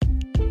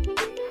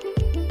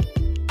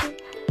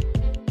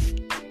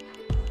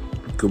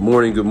Good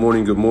morning, good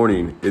morning, good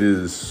morning. It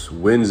is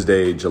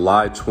Wednesday,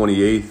 July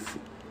 28th,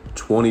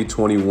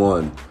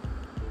 2021.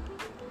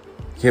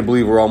 Can't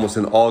believe we're almost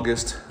in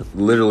August.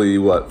 Literally,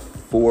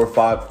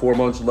 4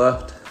 months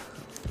left?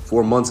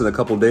 4 months and a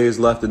couple days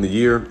left in the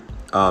year.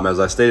 As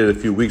I stated a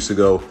few weeks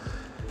ago,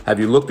 have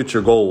you looked at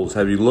your goals?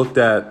 Have you looked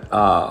at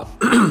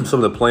some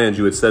of the plans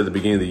you had set at the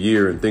beginning of the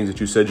year and things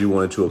that you said you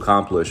wanted to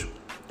accomplish?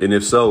 And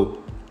if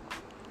so,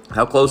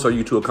 how close are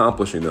you to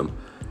accomplishing them?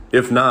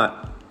 If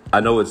not, I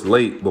know it's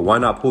late, but why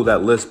not pull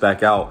that list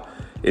back out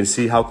and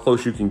see how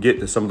close you can get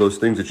to some of those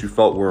things that you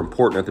felt were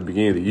important at the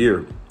beginning of the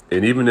year?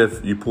 And even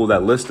if you pull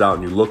that list out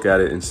and you look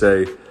at it and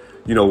say,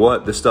 you know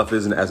what, this stuff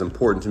isn't as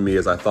important to me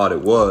as I thought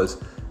it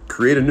was,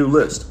 create a new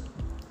list.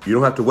 You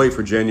don't have to wait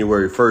for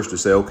January 1st to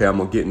say, okay, I'm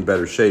going to get in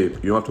better shape.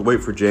 You don't have to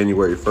wait for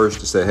January 1st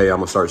to say, hey, I'm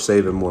going to start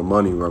saving more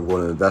money, or I'm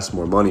going to invest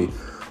more money,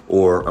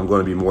 or I'm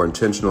going to be more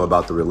intentional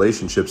about the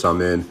relationships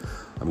I'm in.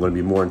 I'm going to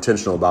be more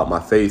intentional about my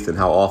faith and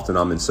how often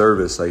I'm in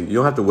service. Like, you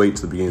don't have to wait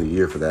to the beginning of the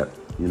year for that.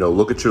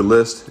 Look at your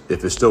list.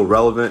 If it's still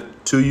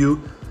relevant to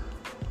you,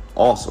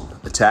 awesome.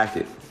 Attack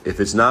it.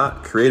 If it's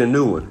not, create a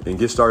new one and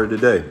get started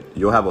today.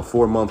 You'll have a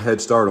 4-month head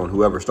start on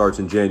whoever starts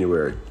in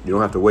January. You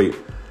don't have to wait.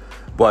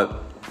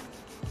 But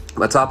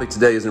my topic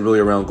today isn't really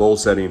around goal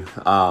setting.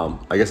 I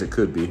guess it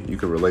could be. You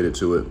can relate it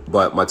to it.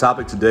 But my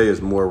topic today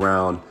is more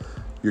around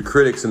your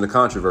critics and the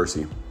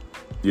controversy.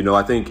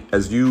 I think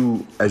as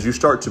you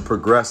start to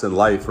progress in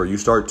life, or you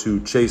start to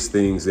chase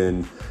things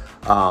and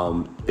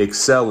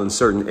excel in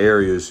certain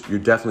areas, you're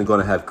definitely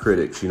going to have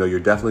critics. You're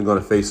definitely going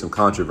to face some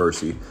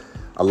controversy.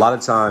 A lot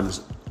of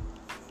times,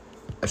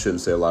 I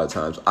shouldn't say a lot of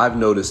times, I've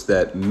noticed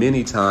that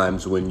many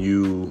times when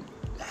you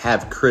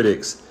have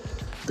critics,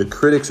 the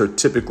critics are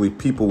typically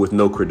people with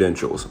no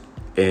credentials.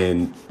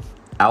 And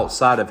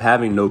outside of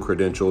having no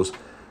credentials,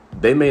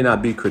 they may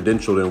not be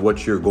credentialed in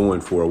what you're going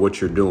for or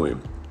what you're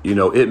doing.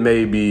 It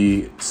may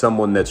be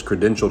someone that's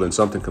credentialed in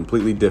something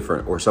completely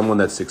different, or someone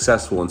that's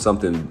successful in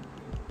something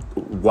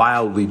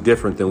wildly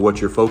different than what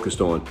you're focused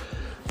on.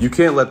 You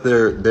can't let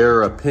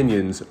their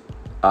opinions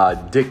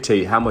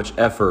dictate how much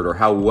effort or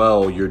how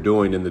well you're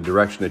doing in the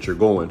direction that you're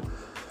going.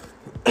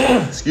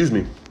 Excuse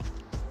me.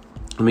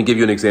 Let me give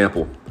you an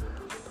example.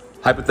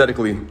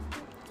 Hypothetically,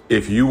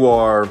 if you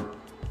are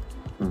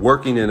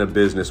working in a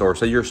business, or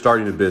say you're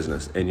starting a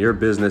business and your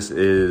business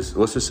is,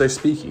 let's just say,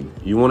 speaking.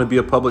 You want to be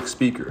a public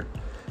speaker.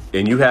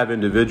 And you have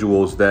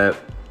individuals that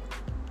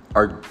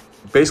are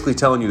basically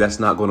telling you that's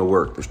not going to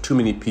work. There's too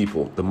many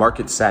people. The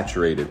market's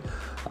saturated.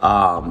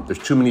 There's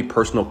too many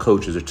personal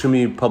coaches. There's too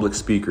many public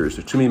speakers.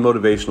 There's too many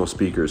motivational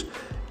speakers.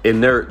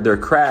 And their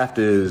craft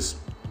is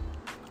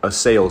a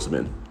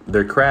salesman.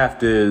 Their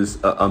craft is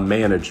a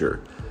manager.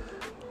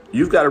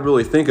 You've got to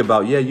really think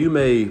about, you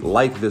may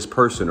like this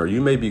person, or you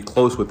may be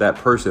close with that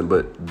person,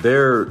 but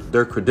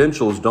their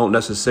credentials don't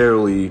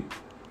necessarily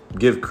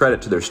give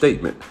credit to their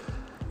statement.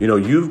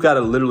 You've got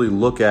to literally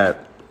look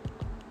at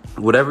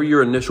whatever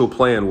your initial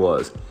plan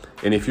was.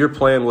 And if your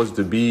plan was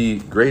to be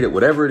great at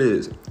whatever it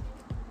is,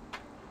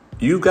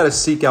 you've got to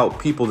seek out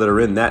people that are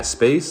in that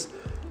space.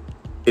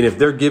 And if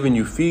they're giving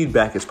you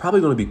feedback, it's probably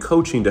going to be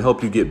coaching to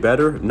help you get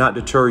better, not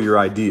deter your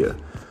idea.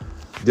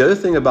 The other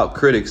thing about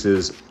critics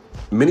is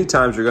many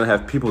times you're going to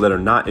have people that are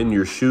not in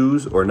your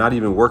shoes, or not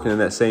even working in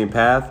that same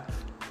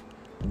path,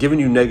 giving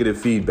you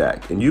negative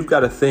feedback. And you've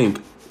got to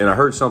think, and I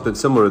heard something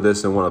similar to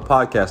this in one of the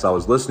podcasts I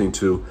was listening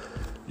to,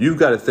 you've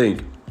got to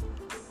think,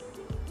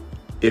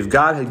 if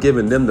God had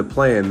given them the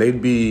plan,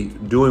 they'd be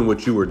doing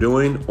what you were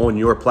doing on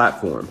your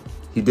platform.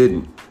 He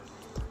didn't.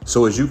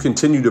 So as you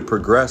continue to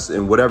progress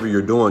in whatever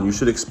you're doing, you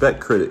should expect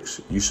critics.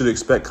 You should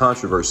expect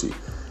controversy.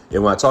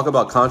 And when I talk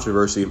about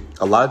controversy,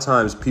 a lot of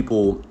times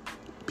people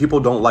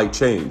don't like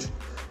change.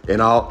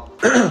 And I'll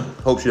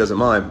hope she doesn't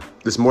mind.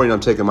 This morning I'm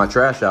taking my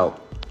trash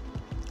out.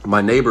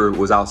 My neighbor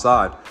was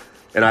outside,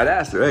 and I'd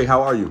asked her, hey,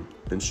 how are you?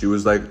 And she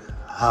was like,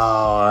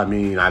 I've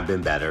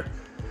been better.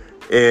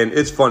 And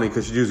it's funny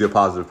because she's usually a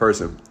positive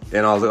person.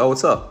 And I was like, oh,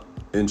 what's up?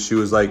 And she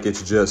was like,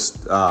 it's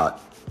just, month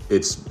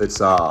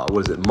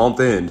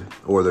end,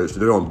 or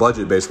they're on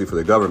budget basically for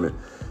the government.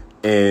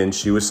 And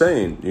she was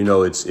saying,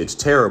 it's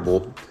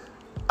terrible.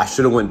 I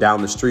should have went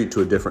down the street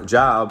to a different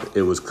job.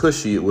 It was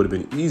cushy. It would have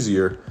been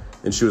easier.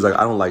 And she was like,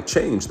 I don't like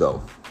change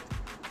though.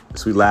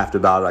 So we laughed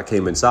about it. I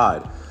came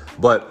inside.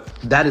 But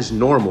that is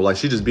normal. Like,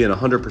 she's just being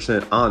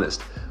 100%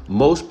 honest.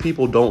 Most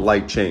people don't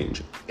like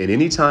change. And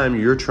anytime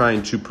you're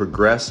trying to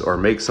progress or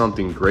make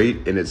something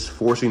great and it's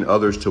forcing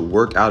others to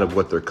work out of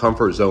what their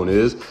comfort zone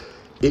is,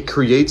 it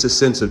creates a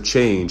sense of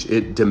change.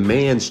 It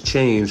demands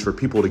change for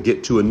people to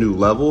get to a new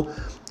level,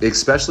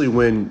 especially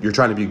when you're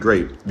trying to be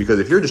great. Because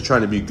if you're just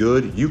trying to be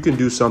good, you can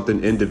do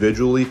something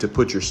individually to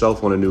put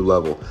yourself on a new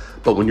level.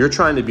 But when you're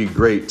trying to be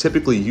great,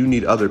 typically you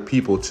need other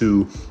people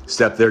to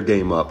step their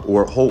game up,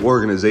 or whole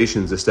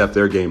organizations to step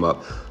their game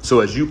up. So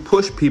as you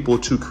push people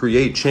to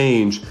create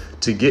change,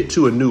 to get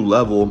to a new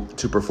level,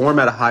 to perform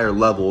at a higher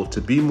level,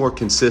 to be more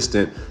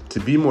consistent, to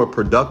be more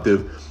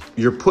productive,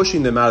 you're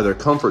pushing them out of their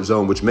comfort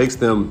zone, which makes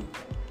them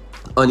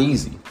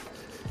uneasy.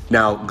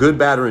 Now, good,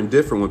 bad, or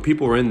indifferent, when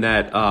people are in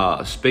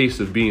that space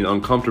of being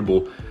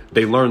uncomfortable,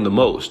 they learn the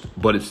most.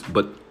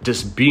 But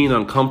just being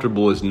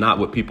uncomfortable is not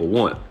what people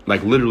want.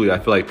 Like literally, I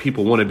feel like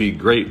people want to be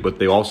great, but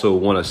they also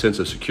want a sense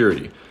of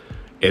security.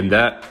 And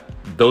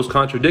those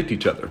contradict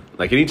each other.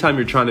 Like anytime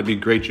you're trying to be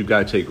great, you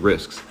got to take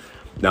risks.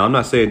 Now, I'm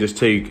not saying just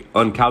take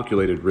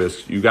uncalculated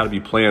risks. You got to be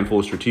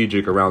planful,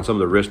 strategic around some of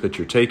the risks that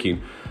you're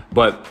taking.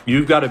 But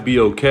you've got to be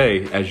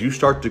okay as you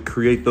start to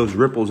create those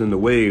ripples in the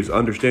waves,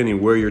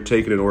 understanding where you're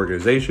taking an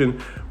organization,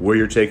 where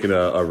you're taking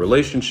a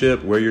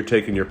relationship, where you're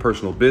taking your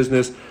personal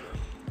business.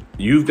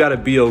 You've got to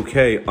be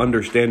okay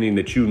understanding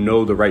that you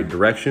know the right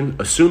direction,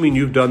 assuming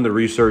you've done the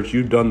research,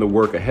 you've done the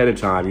work ahead of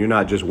time. You're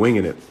not just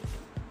winging it.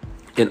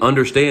 And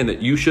understand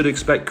that you should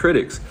expect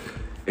critics.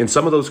 And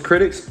some of those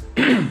critics,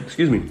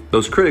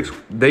 those critics,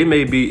 they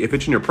may be, if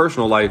it's in your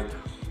personal life,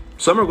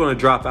 some are going to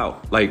drop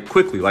out like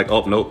quickly, like,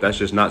 oh, nope, that's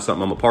just not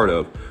something I'm a part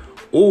of.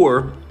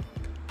 Or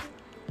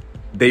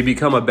they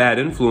become a bad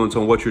influence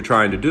on what you're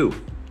trying to do.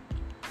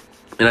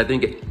 And I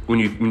think when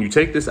you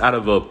take this out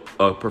of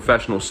a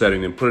professional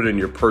setting and put it in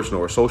your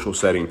personal or social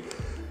setting,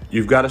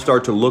 you've got to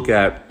start to look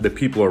at the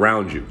people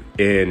around you.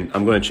 And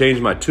I'm going to change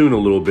my tune a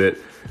little bit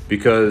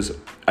because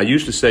I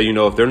used to say,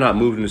 if they're not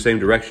moving in the same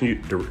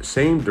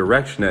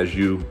direction as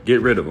you,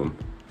 get rid of them.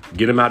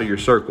 Get them out of your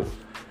circle.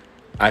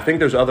 I think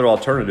there's other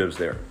alternatives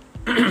there.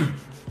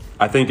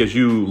 I think as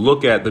you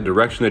look at the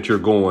direction that you're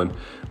going,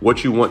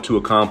 what you want to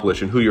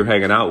accomplish and who you're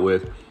hanging out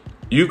with,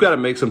 you've got to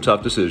make some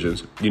tough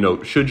decisions.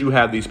 Should you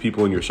have these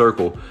people in your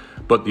circle?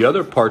 But the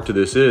other part to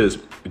this is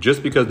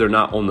just because they're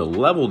not on the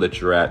level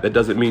that you're at, that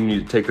doesn't mean you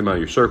need to take them out of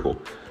your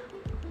circle.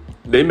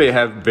 They may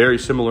have very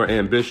similar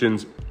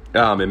ambitions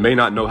and may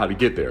not know how to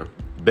get there.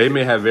 They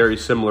may have very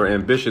similar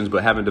ambitions,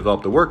 but haven't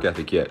developed the work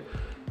ethic yet.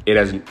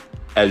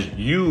 As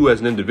you as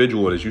an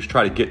individual, and as you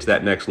try to get to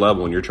that next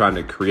level and you're trying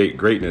to create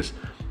greatness,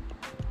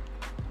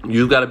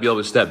 you've got to be able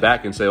to step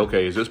back and say,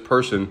 okay, is this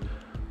person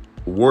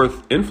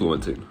worth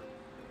influencing?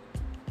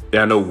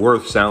 Yeah, I know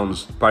worth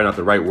sounds probably not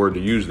the right word to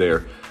use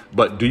there,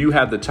 but do you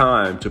have the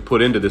time to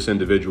put into this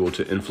individual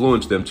to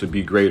influence them to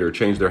be greater,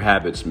 change their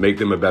habits, make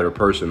them a better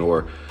person,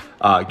 or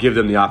give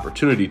them the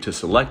opportunity to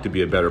select to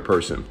be a better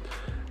person?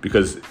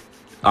 Because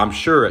I'm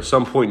sure at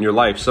some point in your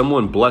life,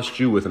 someone blessed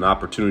you with an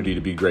opportunity to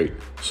be great.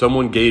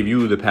 Someone gave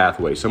you the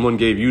pathway. Someone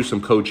gave you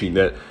some coaching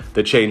that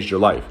changed your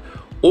life.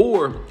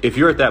 Or if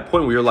you're at that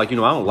point where you're like, I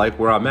don't like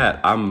where I'm at.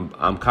 I'm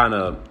kind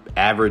of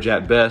average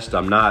at best.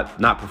 I'm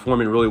not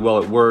performing really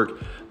well at work.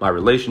 My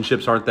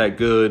relationships aren't that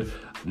good.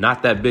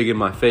 Not that big in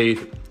my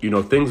faith.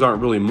 Things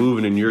aren't really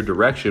moving in your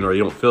direction, or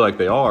you don't feel like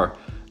they are.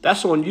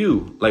 That's on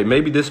you. Like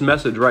maybe this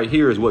message right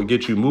here is what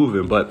gets you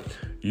moving, but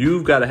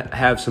you've got to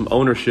have some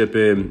ownership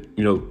in,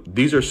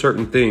 these are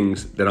certain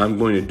things that I'm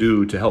going to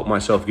do to help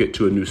myself get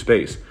to a new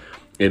space.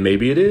 And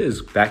maybe it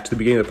is back to the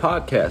beginning of the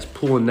podcast,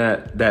 pulling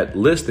that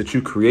list that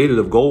you created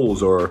of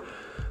goals or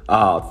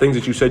things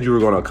that you said you were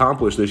going to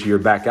accomplish this year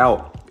back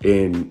out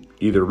and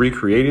either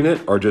recreating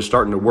it or just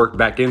starting to work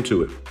back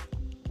into it.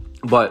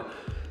 But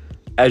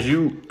as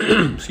you,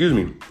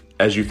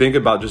 as you think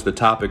about just the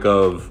topic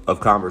of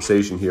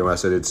conversation here, when I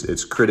said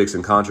it's critics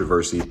and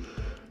controversy,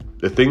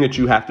 the thing that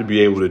you have to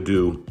be able to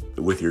do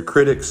with your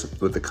critics,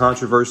 with the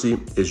controversy,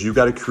 is you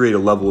got to create a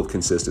level of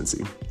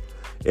consistency.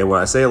 And when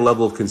I say a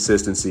level of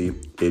consistency,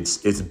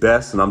 it's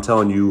best. And I'm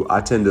telling you, I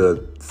tend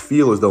to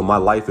feel as though my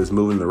life is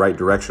moving in the right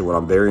direction when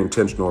I'm very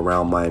intentional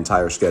around my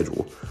entire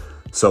schedule.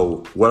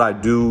 So what I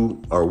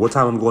do, or what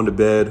time I'm going to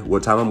bed,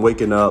 what time I'm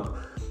waking up,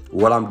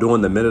 what I'm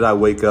doing the minute I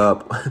wake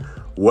up,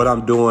 what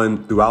I'm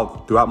doing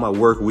throughout my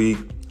work week,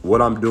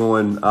 what I'm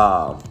doing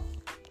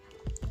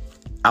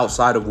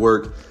outside of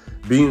work,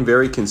 being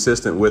very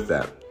consistent with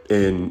that.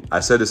 And I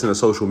said this in a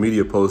social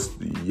media post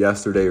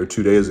yesterday or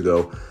 2 days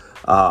ago.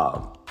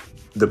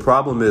 The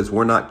problem is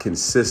we're not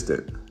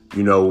consistent.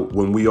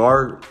 When we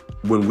want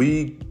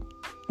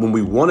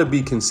to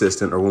be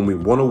consistent or when we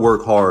want to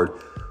work hard,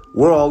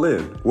 we're all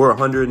in. We're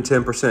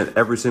 110%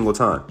 every single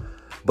time.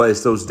 But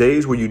it's those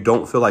days where you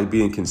don't feel like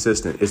being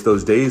consistent. It's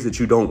those days that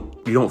you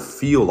don't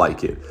feel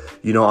like it.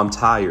 I'm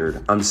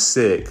tired. I'm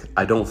sick.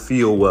 I don't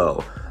feel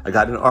well. I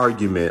got in an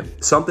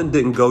argument. Something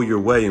didn't go your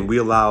way, and we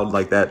allowed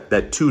like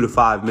that 2 to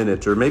 5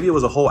 minutes, or maybe it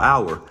was a whole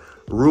hour,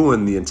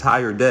 ruin the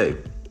entire day.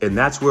 And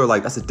that's where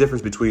that's the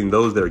difference between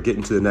those that are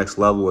getting to the next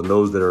level and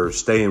those that are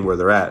staying where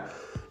they're at.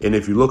 And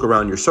if you look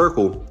around your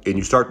circle and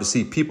you start to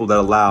see people that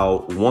allow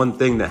one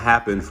thing that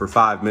happened for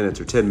 5 minutes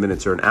or 10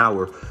 minutes or an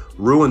hour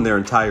ruin their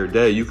entire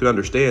day, you can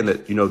understand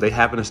that, they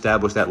haven't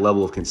established that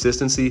level of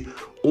consistency,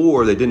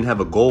 or they didn't have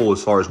a goal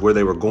as far as where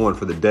they were going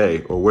for the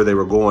day or where they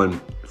were going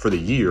for the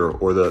year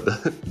or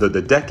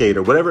the decade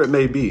or whatever it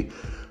may be.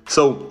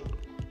 So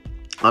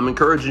I'm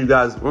encouraging you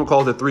guys, we're going to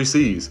call it the 3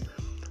 C's.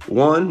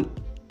 1,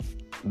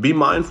 be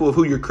mindful of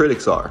who your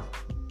critics are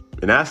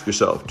and ask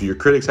yourself, do your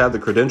critics have the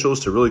credentials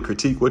to really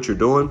critique what you're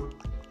doing?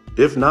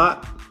 If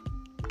not,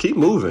 keep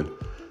moving.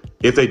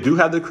 If they do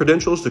have the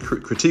credentials to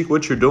critique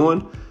what you're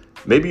doing,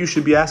 maybe you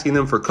should be asking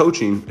them for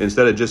coaching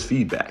instead of just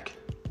feedback.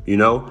 you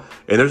know?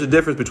 And there's a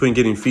difference between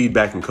getting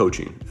feedback and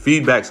coaching.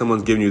 Feedback,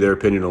 someone's giving you their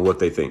opinion on what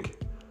they think.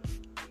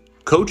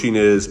 Coaching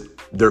is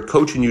they're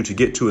coaching you to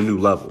get to a new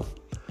level.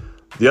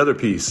 The other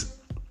piece,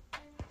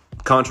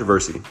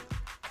 controversy.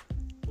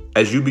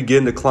 As you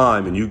begin to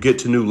climb and you get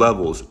to new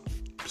levels,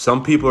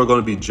 some people are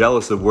going to be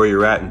jealous of where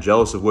you're at and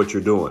jealous of what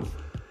you're doing.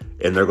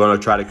 And they're going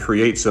to try to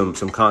create some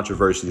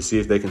controversy to see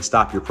if they can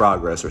stop your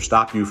progress or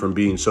stop you from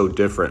being so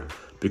different.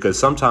 Because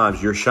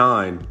sometimes your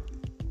shine,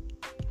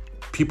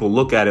 people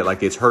look at it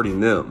like it's hurting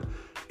them.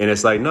 And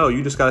it's like, no,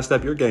 you just got to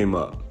step your game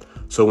up.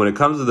 So when it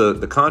comes to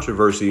the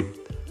controversy,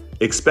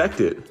 expect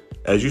it.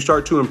 As you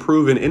start to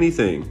improve in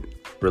anything,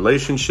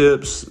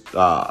 relationships,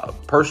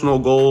 personal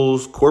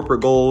goals,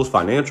 corporate goals,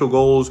 financial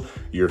goals,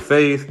 your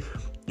faith,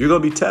 you're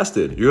going to be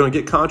tested. You're going to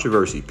get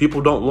controversy.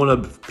 People don't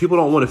want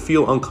to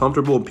feel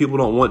uncomfortable. People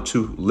don't want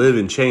to live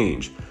in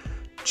change.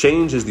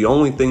 Change is the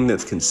only thing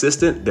that's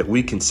consistent that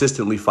we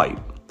consistently fight.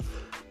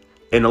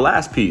 And the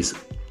last piece,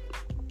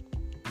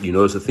 you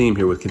notice a theme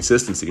here with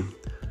consistency.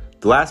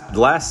 The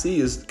last C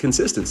is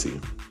consistency.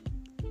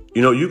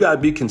 You know, you got to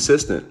be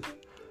consistent,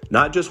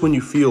 not just when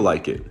you feel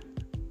like it.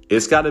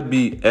 It's got to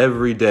be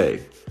every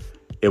day.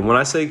 And when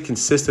I say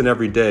consistent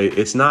every day,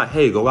 it's not,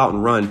 hey, go out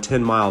and run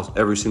 10 miles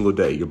every single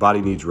day. Your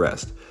body needs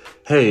rest.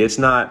 Hey, it's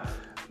not,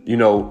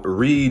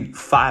 read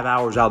 5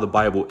 hours out of the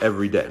Bible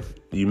every day.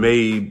 You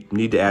may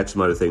need to add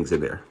some other things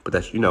in there, but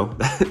that's,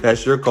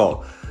 that's your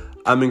call.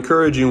 I'm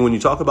encouraging when you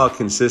talk about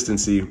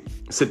consistency,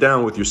 sit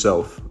down with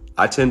yourself.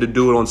 I tend to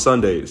do it on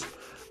Sundays.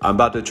 I'm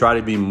about to try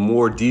to be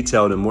more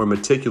detailed and more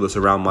meticulous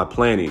around my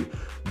planning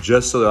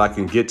just so that I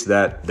can get to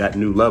that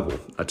new level.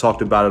 I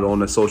talked about it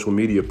on a social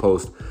media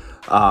post.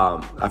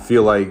 I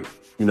feel like,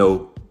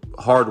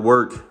 hard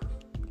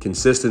work,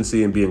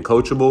 consistency, and being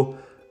coachable,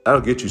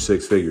 that'll get you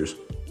 6 figures.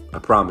 I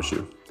promise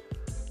you.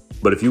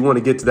 But if you want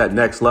to get to that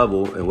next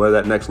level, and whether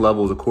that next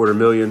level is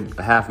 $250,000,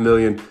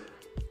 $500,000,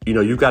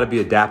 you've got to be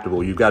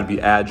adaptable. You've got to be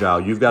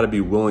agile. You've got to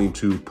be willing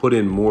to put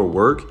in more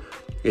work.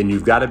 And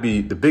you've got to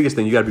be, the biggest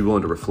thing, you got to be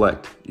willing to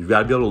reflect. You've got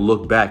to be able to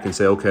look back and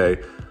say,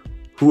 okay,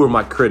 who are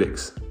my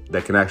critics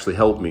that can actually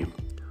help me?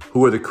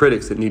 Who are the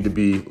critics that need to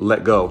be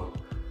let go?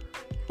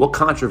 What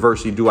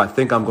controversy do I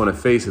think I'm going to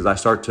face as I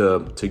start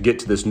to get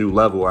to this new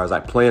level, or as I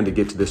plan to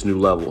get to this new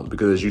level?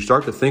 Because as you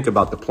start to think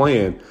about the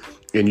plan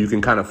and you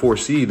can kind of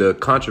foresee the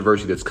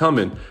controversy that's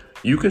coming,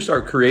 you can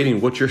start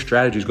creating what your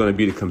strategy is going to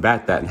be to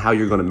combat that and how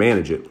you're going to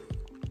manage it.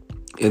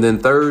 And then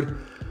third,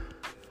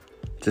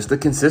 just the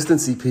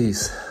consistency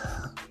piece.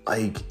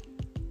 Like,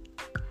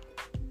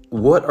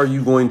 what are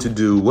you going to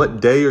do? What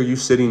day are you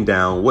sitting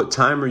down? What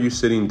time are you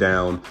sitting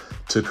down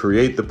to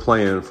create the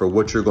plan for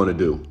what you're going to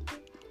do?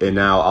 And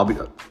now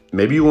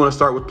maybe you want to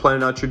start with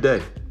planning out your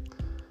day.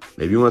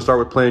 Maybe you want to start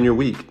with planning your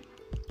week.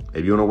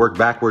 Maybe you want to work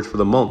backwards for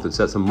the month and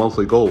set some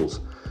monthly goals.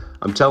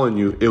 I'm telling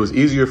you, it was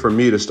easier for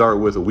me to start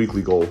with a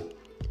weekly goal.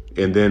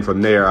 And then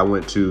from there, I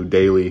went to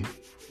daily,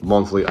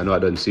 monthly. I know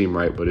that doesn't seem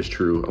right, but it's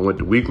true. I went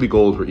to weekly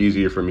goals were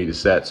easier for me to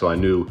set. So I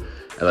knew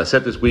as I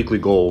set this weekly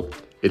goal,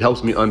 it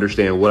helps me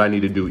understand what I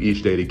need to do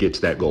each day to get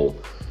to that goal.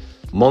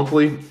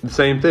 Monthly, the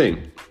same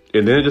thing.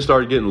 And then it just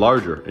started getting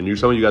larger. And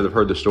some of you guys have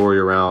heard the story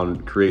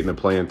around creating a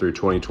plan through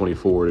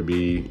 2024 to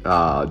be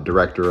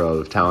director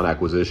of talent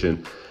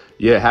acquisition.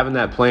 Yeah, having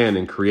that plan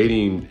and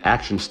creating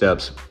action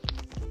steps.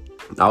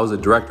 I was a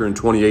director in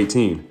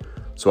 2018,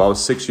 so I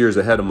was 6 years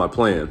ahead of my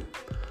plan.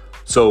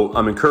 So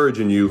I'm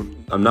encouraging you.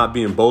 I'm not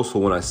being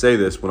boastful when I say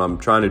this. What I'm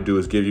trying to do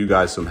is give you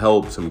guys some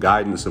help, some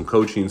guidance, some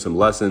coaching, some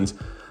lessons,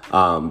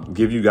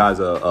 give you guys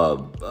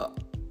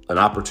an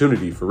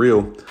opportunity for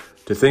real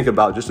to think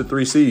about just the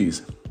 3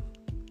 C's.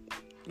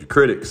 Your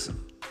critics,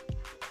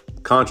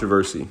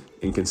 controversy,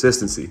 and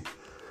consistency.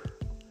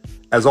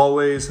 As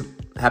always,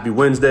 happy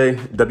Wednesday,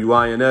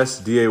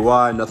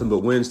 WINSDAY, nothing but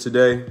wins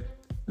today.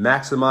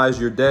 Maximize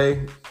your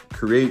day,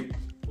 create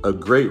a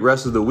great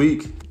rest of the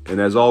week, and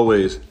as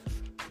always,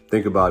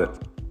 think about it.